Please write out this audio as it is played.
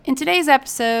In today's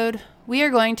episode, we are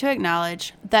going to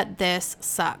acknowledge that this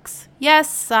sucks.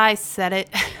 Yes, I said it.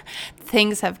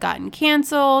 Things have gotten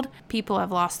canceled. People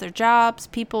have lost their jobs.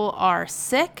 People are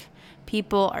sick.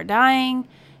 People are dying.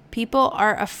 People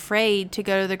are afraid to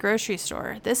go to the grocery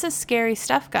store. This is scary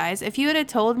stuff, guys. If you had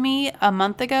told me a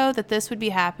month ago that this would be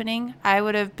happening, I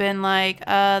would have been like,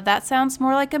 that sounds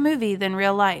more like a movie than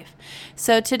real life.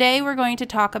 So today we're going to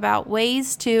talk about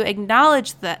ways to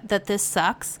acknowledge that this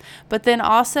sucks, but then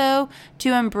also to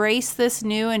embrace this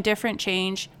new and different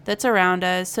change that's around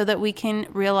us so that we can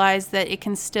realize that it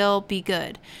can still be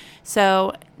good.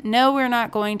 So no, we're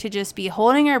not going to just be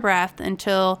holding our breath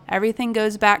until everything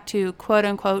goes back to quote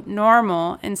unquote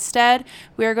normal. Instead,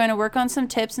 we are going to work on some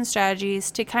tips and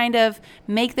strategies to kind of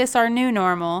make this our new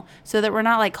normal so that we're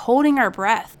not like holding our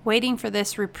breath, waiting for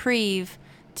this reprieve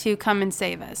to come and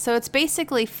save us. So it's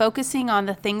basically focusing on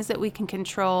the things that we can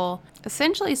control,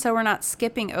 essentially so we're not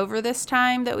skipping over this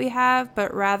time that we have,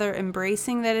 but rather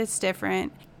embracing that it's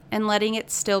different and letting it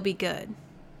still be good.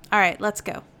 All right, let's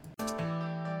go.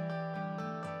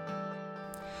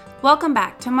 Welcome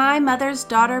back to My Mother's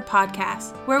Daughter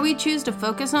podcast, where we choose to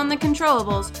focus on the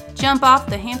controllables, jump off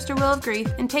the hamster wheel of grief,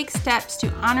 and take steps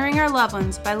to honoring our loved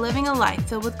ones by living a life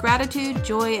filled with gratitude,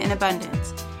 joy, and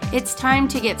abundance. It's time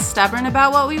to get stubborn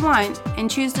about what we want and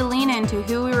choose to lean into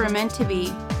who we were meant to be,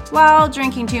 while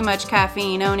drinking too much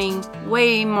caffeine, owning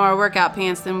way more workout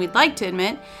pants than we'd like to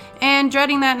admit, and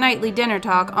dreading that nightly dinner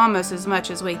talk almost as much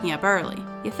as waking up early.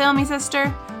 You feel me,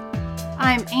 sister?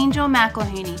 I'm Angel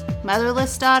McElhaney,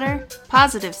 motherless daughter,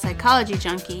 positive psychology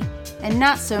junkie, and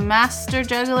not so master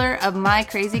juggler of my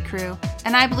crazy crew,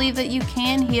 and I believe that you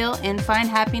can heal and find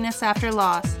happiness after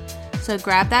loss. So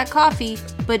grab that coffee,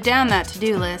 put down that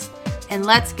to-do list, and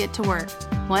let's get to work.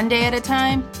 One day at a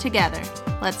time, together.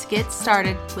 Let's get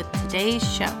started with today's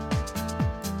show.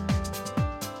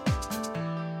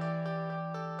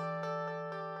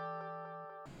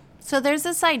 So there's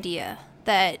this idea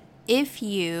that if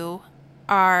you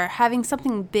are having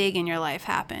something big in your life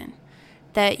happen,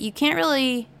 that you can't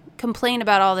really complain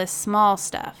about all this small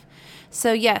stuff.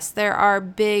 So yes, there are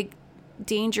big,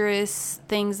 dangerous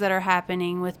things that are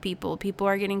happening with people. People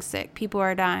are getting sick. People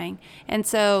are dying. And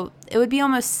so it would be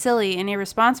almost silly and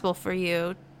irresponsible for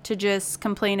you to just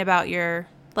complain about your,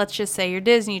 let's just say, your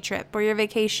Disney trip or your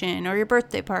vacation or your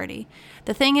birthday party.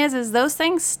 The thing is those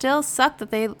things still suck that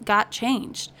they got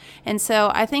changed. And so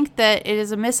I think that it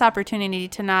is a missed opportunity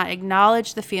to not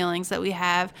acknowledge the feelings that we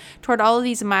have toward all of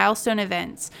these milestone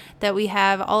events that we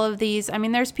have, all of these. I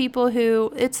mean, there's people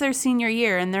who it's their senior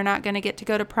year and they're not going to get to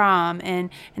go to prom and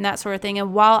that sort of thing.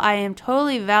 And while I am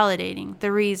totally validating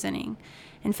the reasoning,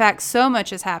 in fact, so much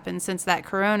has happened since that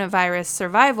coronavirus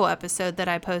survival episode that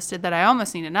I posted that I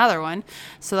almost need another one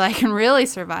so that I can really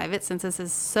survive it, since this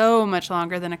is so much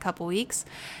longer than a couple weeks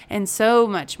and so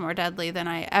much more deadly than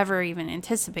I ever even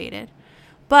anticipated.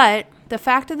 But the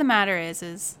fact of the matter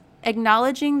is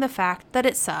acknowledging the fact that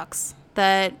it sucks,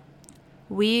 that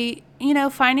we,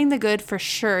 finding the good for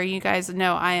sure. You guys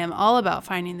know I am all about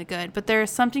finding the good, but there is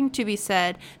something to be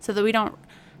said so that we don't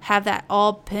have that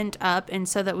all pent up, and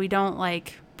so that we don't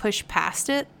push past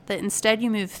it, that instead you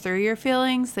move through your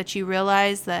feelings, that you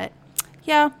realize that,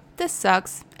 yeah, this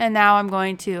sucks, and now I'm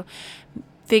going to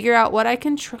figure out what I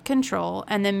can control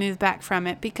and then move back from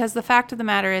it. Because the fact of the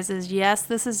matter is yes,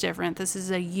 this is different. This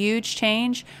is a huge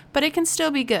change, but it can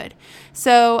still be good.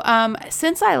 So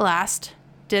since I last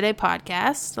did a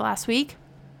podcast last week,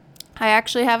 I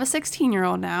actually have a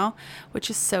 16-year-old now,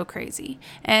 which is so crazy.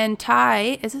 And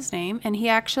Ty is his name, and he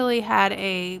actually had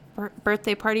a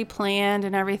birthday party planned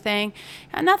and everything.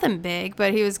 Nothing big,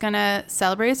 but he was going to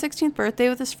celebrate his 16th birthday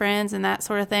with his friends and that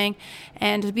sort of thing.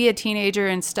 And to be a teenager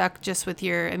and stuck just with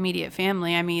your immediate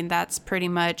family, I mean, that's pretty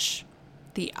much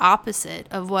the opposite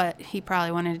of what he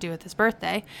probably wanted to do with his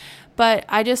birthday. But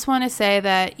I just want to say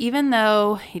that even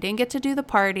though he didn't get to do the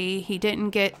party, he didn't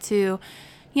get to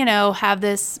have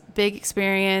this big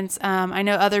experience. I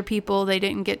know other people, they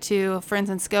didn't get to, for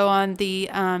instance, go on the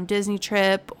Disney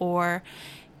trip or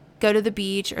go to the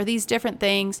beach or these different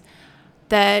things,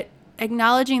 that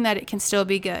acknowledging that it can still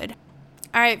be good.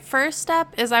 All right, first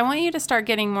step is I want you to start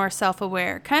getting more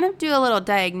self-aware. Kind of do a little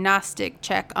diagnostic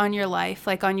check on your life,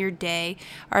 like on your day.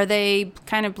 Are they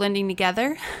kind of blending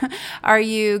together? Are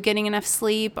you getting enough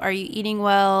sleep? Are you eating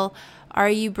well? Are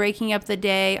you breaking up the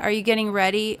day? Are you getting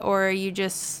ready, or are you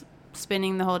just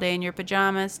spending the whole day in your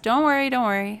pajamas? Don't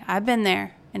worry. I've been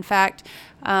there. In fact,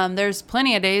 there's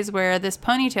plenty of days where this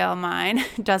ponytail of mine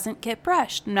doesn't get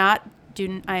brushed. I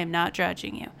am not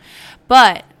judging you.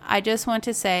 But I just want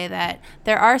to say that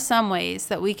there are some ways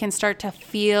that we can start to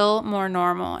feel more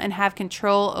normal and have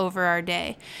control over our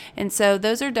day. And so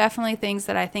those are definitely things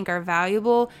that I think are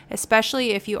valuable,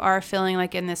 especially if you are feeling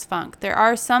like in this funk. There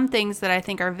are some things that I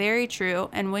think are very true.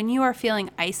 And when you are feeling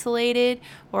isolated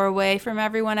or away from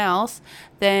everyone else,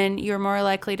 then you're more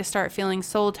likely to start feeling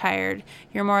soul tired.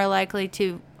 You're more likely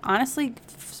to honestly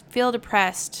feel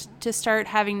depressed, to start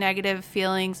having negative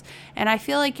feelings. And I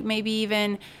feel like maybe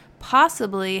even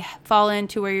possibly fall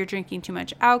into where you're drinking too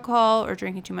much alcohol or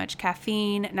drinking too much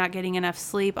caffeine, not getting enough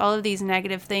sleep, all of these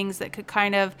negative things that could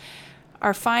kind of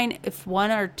are fine if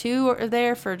one or two are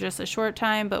there for just a short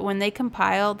time, but when they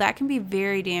compile, that can be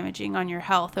very damaging on your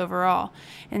health overall.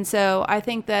 And so I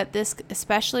think that this,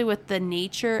 especially with the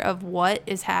nature of what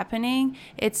is happening,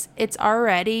 it's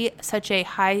already such a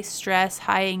high stress,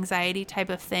 high anxiety type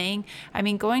of thing. I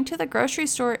mean, going to the grocery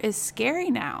store is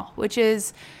scary now, which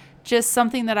is just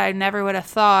something that I never would have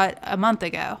thought a month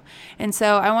ago. And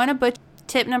so I want to put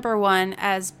tip number 1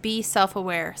 as be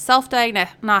self-aware,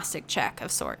 self-diagnostic check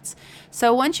of sorts.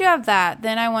 So once you have that,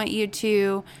 then I want you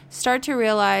to start to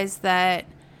realize that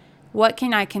what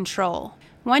can I control?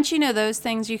 Once you know those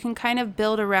things, you can kind of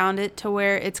build around it to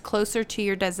where it's closer to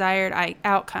your desired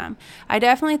outcome. I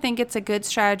definitely think it's a good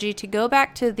strategy to go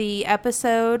back to the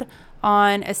episode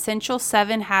on essential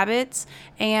 7 habits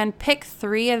and pick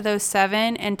 3 of those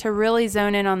 7 and to really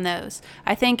zone in on those.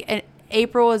 I think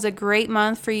April is a great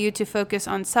month for you to focus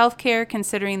on self-care,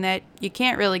 considering that you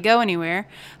can't really go anywhere.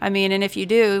 I mean, and if you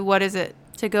do, what is it?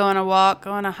 To go on a walk,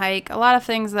 go on a hike, a lot of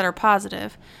things that are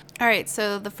positive. All right,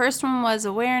 so the first one was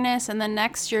awareness, and then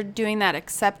next you're doing that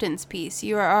acceptance piece.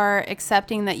 You are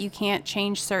accepting that you can't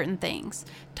change certain things.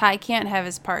 Ty can't have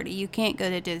his party. You can't go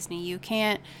to Disney. You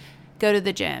can't go to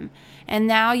the gym. And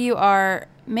now you are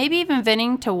maybe even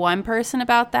venting to one person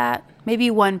about that, maybe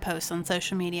one post on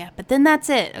social media, but then that's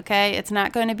it, okay? It's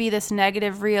not going to be this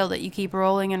negative reel that you keep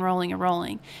rolling and rolling and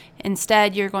rolling.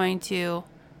 Instead, you're going to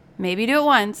maybe do it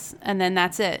once, and then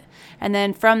that's it. And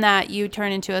then from that, you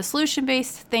turn into a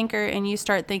solution-based thinker, and you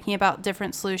start thinking about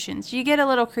different solutions. You get a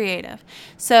little creative.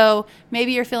 So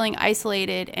maybe you're feeling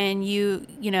isolated, and you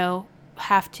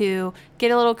have to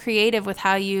get a little creative with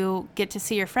how you get to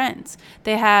see your friends.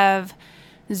 They have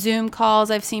Zoom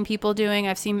calls I've seen people doing.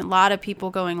 I've seen a lot of people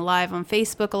going live on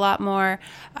Facebook a lot more.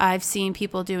 I've seen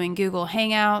people doing Google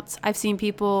Hangouts. I've seen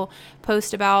people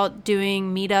post about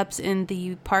doing meetups in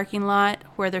the parking lot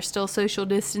where they're still social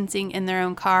distancing in their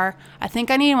own car. I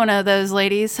think I need one of those,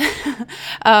 ladies.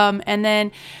 And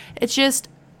then it's just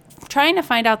trying to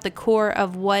find out the core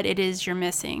of what it is you're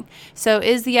missing. So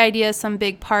is the idea some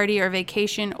big party or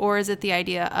vacation, or is it the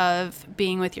idea of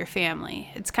being with your family?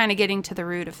 It's kind of getting to the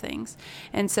root of things.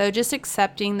 And so just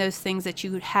accepting those things that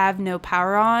you have no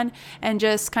power on and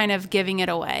just kind of giving it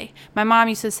away. My mom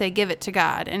used to say, give it to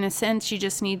God. In a sense, you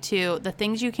just need to, the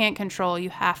things you can't control, you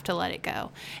have to let it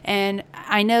go. And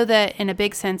I know that in a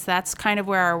big sense, that's kind of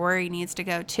where our worry needs to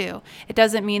go too. It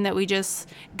doesn't mean that we just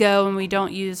go and we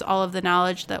don't use all of the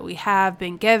knowledge that we have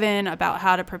been given about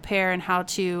how to prepare and how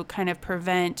to kind of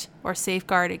prevent or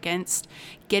safeguard against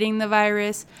getting the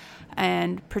virus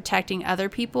and protecting other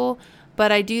people.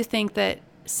 But I do think that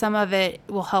some of it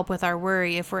will help with our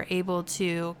worry if we're able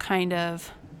to kind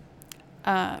of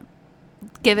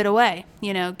give it away,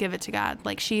 give it to God,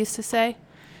 like she used to say.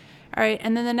 All right,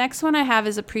 and then the next one I have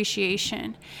is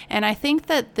appreciation. And I think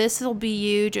that this will be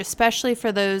huge, especially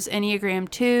for those Enneagram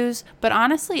 2s. But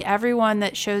honestly, everyone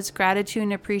that shows gratitude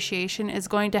and appreciation is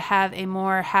going to have a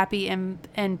more happy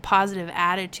and positive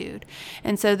attitude.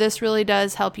 And so this really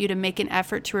does help you to make an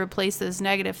effort to replace those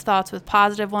negative thoughts with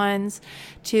positive ones,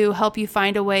 to help you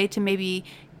find a way to maybe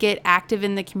get active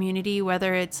in the community,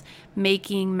 whether it's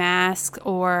making masks,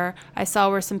 or I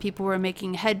saw where some people were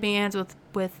making headbands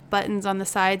with buttons on the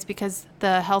sides because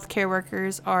the healthcare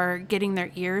workers are getting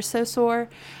their ears so sore.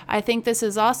 I think this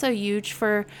is also huge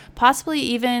for possibly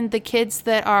even the kids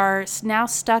that are now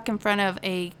stuck in front of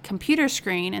a computer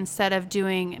screen instead of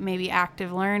doing maybe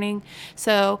active learning.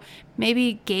 So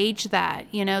maybe gauge that.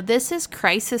 This is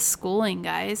crisis schooling,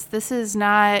 guys. This is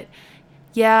not,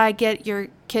 I get your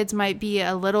kids might be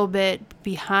a little bit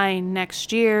behind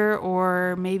next year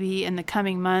or maybe in the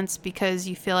coming months because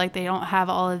you feel like they don't have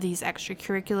all of these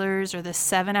extracurriculars or the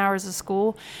 7 hours of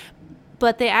school.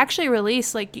 But they actually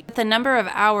release the number of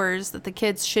hours that the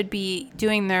kids should be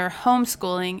doing their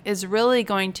homeschooling is really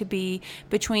going to be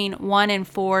between 1 and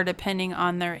 4 depending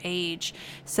on their age.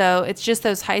 So it's just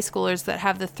those high schoolers that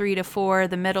have the 3 to 4.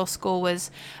 The middle school was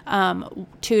 2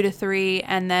 to 3,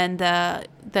 and then the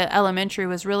elementary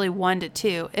was really 1 to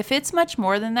 2. If it's much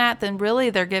more than that, then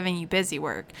really they're giving you busy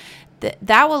work.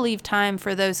 that will leave time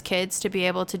for those kids to be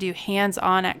able to do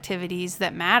hands-on activities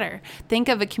that matter. Think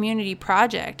of a community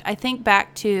project. I think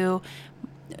back to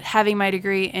having my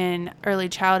degree in early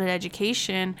childhood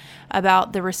education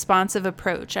about the responsive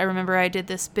approach. I remember I did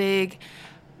this big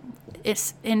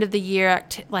end of the year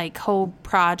whole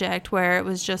project where it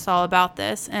was just all about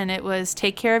this, and it was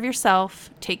take care of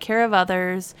yourself, take care of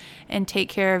others, and take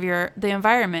care of the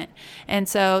environment. And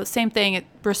so same thing,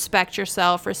 respect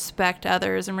yourself, respect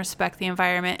others, and respect the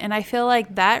environment. And I feel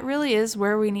like that really is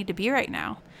where we need to be right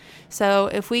now. So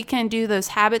if we can do those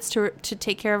habits to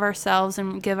take care of ourselves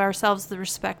and give ourselves the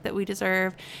respect that we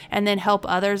deserve, and then help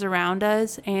others around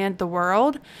us and the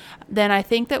world, then I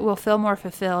think that we'll feel more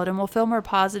fulfilled and we'll feel more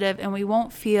positive, and we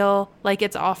won't feel like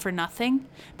it's all for nothing,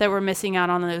 that we're missing out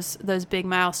on those big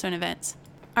milestone events.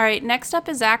 All right, next up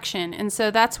is action. And so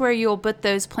that's where you'll put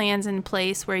those plans in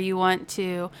place where you want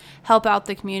to help out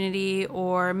the community,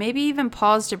 or maybe even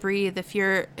pause to breathe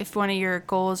if one of your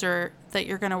goals or that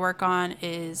you're going to work on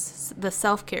is the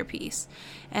self-care piece.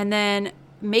 And then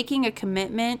making a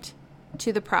commitment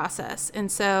to the process. And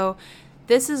so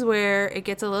this is where it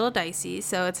gets a little dicey.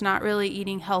 So it's not really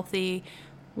eating healthy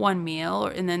one meal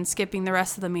and then skipping the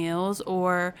rest of the meals,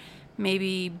 or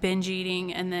maybe binge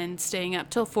eating and then staying up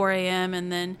till 4 a.m.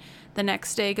 and then the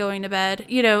next day going to bed.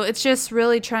 It's just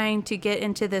really trying to get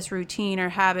into this routine or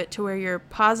habit to where you're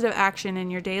positive action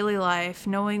in your daily life,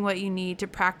 knowing what you need to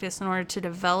practice in order to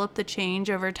develop the change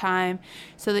over time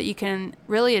so that you can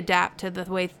really adapt to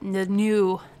the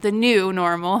new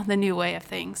normal, the new way of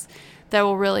things that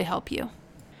will really help you.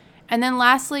 And then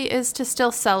lastly is to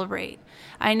still celebrate.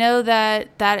 I know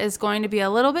that is going to be a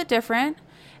little bit different,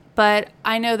 but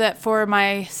I know that for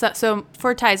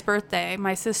Ty's birthday,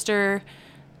 my sister,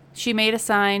 she made a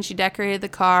sign, she decorated the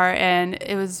car, and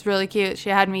it was really cute. She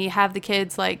had me have the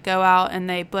kids go out, and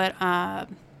they put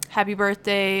happy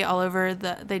birthday all over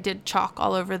they did chalk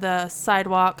all over the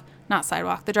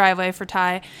the driveway for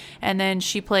Ty. And then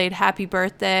she played happy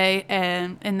birthday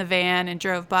and in the van and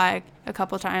drove by a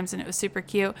couple times, and it was super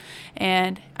cute.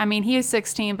 And I mean, he was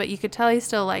 16, but you could tell he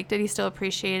still liked it. He still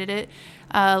appreciated it.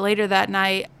 Later that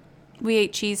night, we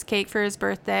ate cheesecake for his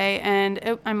birthday, and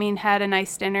had a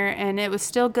nice dinner, and it was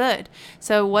still good.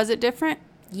 So was it different?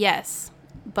 Yes.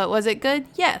 But was it good?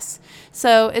 Yes.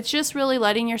 So it's just really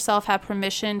letting yourself have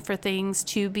permission for things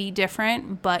to be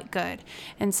different but good.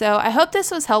 And so I hope this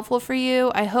was helpful for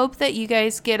you. I hope that you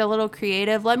guys get a little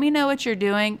creative. Let me know what you're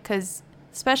doing, because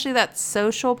especially that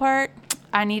social part,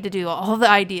 I need to do all the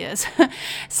ideas.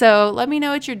 So let me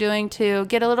know what you're doing to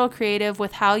get a little creative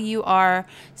with how you are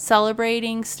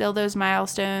celebrating still those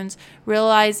milestones,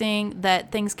 realizing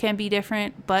that things can be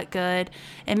different but good,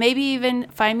 and maybe even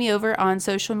find me over on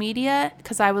social media,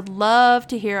 because I would love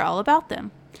to hear all about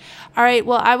them. All right,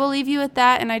 well, I will leave you with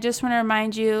that, and I just want to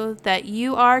remind you that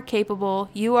you are capable,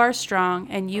 you are strong,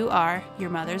 and you are your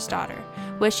mother's daughter.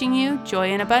 Wishing you joy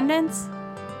and abundance,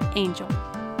 Angel.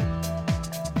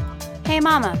 Hey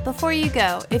Mama, before you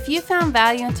go, if you found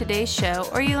value in today's show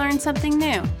or you learned something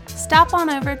new, stop on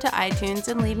over to iTunes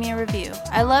and leave me a review.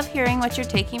 I love hearing what you're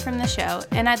taking from the show,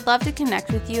 and I'd love to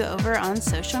connect with you over on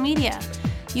social media.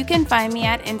 You can find me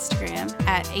at Instagram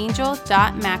at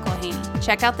angel.mcelhaney.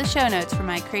 Check out the show notes for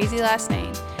my crazy last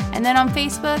name. And then on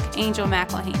Facebook, Angel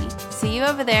McElhaney. See you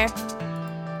over there.